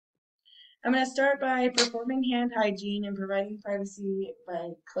I'm going to start by performing hand hygiene and providing privacy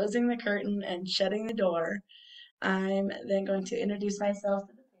by closing the curtain and shutting the door. I'm then going to introduce myself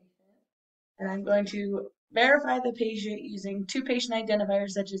to the patient, and I'm going to verify the patient using two patient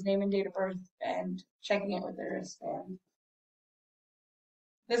identifiers such as name and date of birth and checking it with their wristband.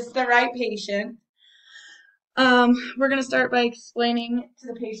 This is the right patient. We're going to start by explaining to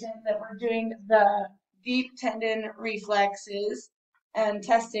the patient that we're doing the deep tendon reflexes and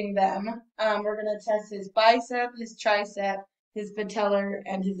testing them. We're going to test his bicep, his tricep, his patellar,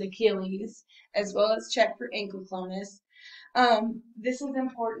 and his Achilles, as well as check for ankle clonus. This is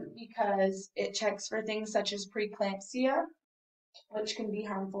important because it checks for things such as preeclampsia, which can be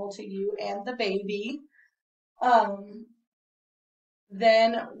harmful to you and the baby.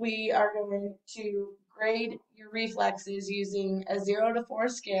 Then we are going to grade your reflexes using a 0 to 4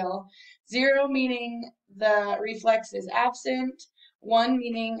 scale. 0 meaning the reflex is absent, 1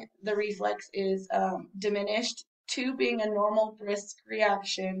 meaning the reflex is diminished, 2 being a normal brisk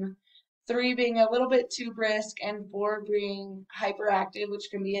reaction, 3 being a little bit too brisk, and 4 being hyperactive, which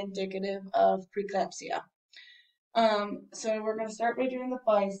can be indicative of preeclampsia. So we're going to start by doing the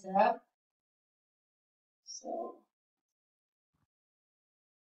bicep. So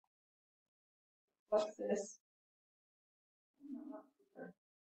what's this?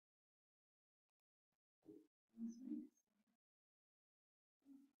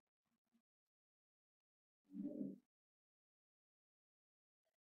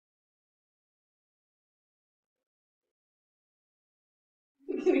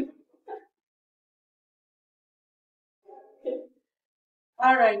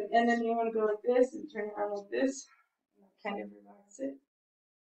 All right, and then you want to go like this and turn it around like this. Kind of relax it.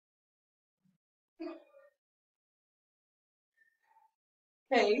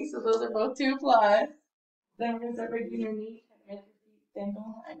 Okay, so those are both 2 plus. Then we're going to start by doing your knee, kind of make your feet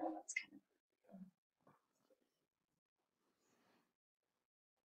dangle. I know that's kind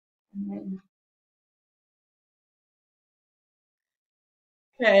of. And then,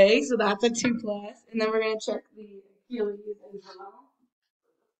 okay, so that's a 2 plus. And then we're going to check the Achilles as well.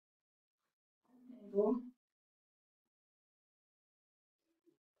 Angle.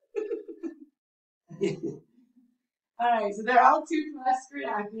 All right, so they're all 2 plus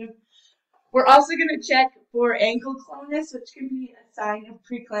reactive. We're also going to check for ankle clonus, which can be a sign of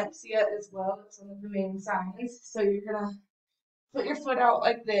preeclampsia as well. That's one of the main signs. So you're going to put your foot out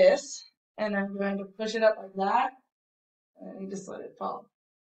like this, and I'm going to push it up like that, and then you just let it fall.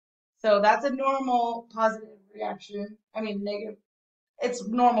 So that's a normal positive reaction. I mean, negative. It's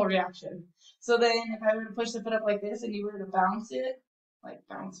normal reaction. So then if I were to push the foot up like this and you were to bounce it, like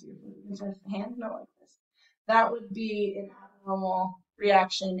bounce your foot against the hand, no, like this, that would be an abnormal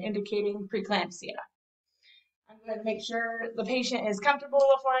reaction indicating preeclampsia. I'm going to make sure the patient is comfortable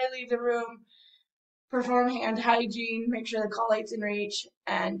before I leave the room, perform hand hygiene, make sure the call light's in reach,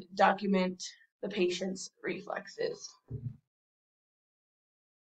 and document the patient's reflexes.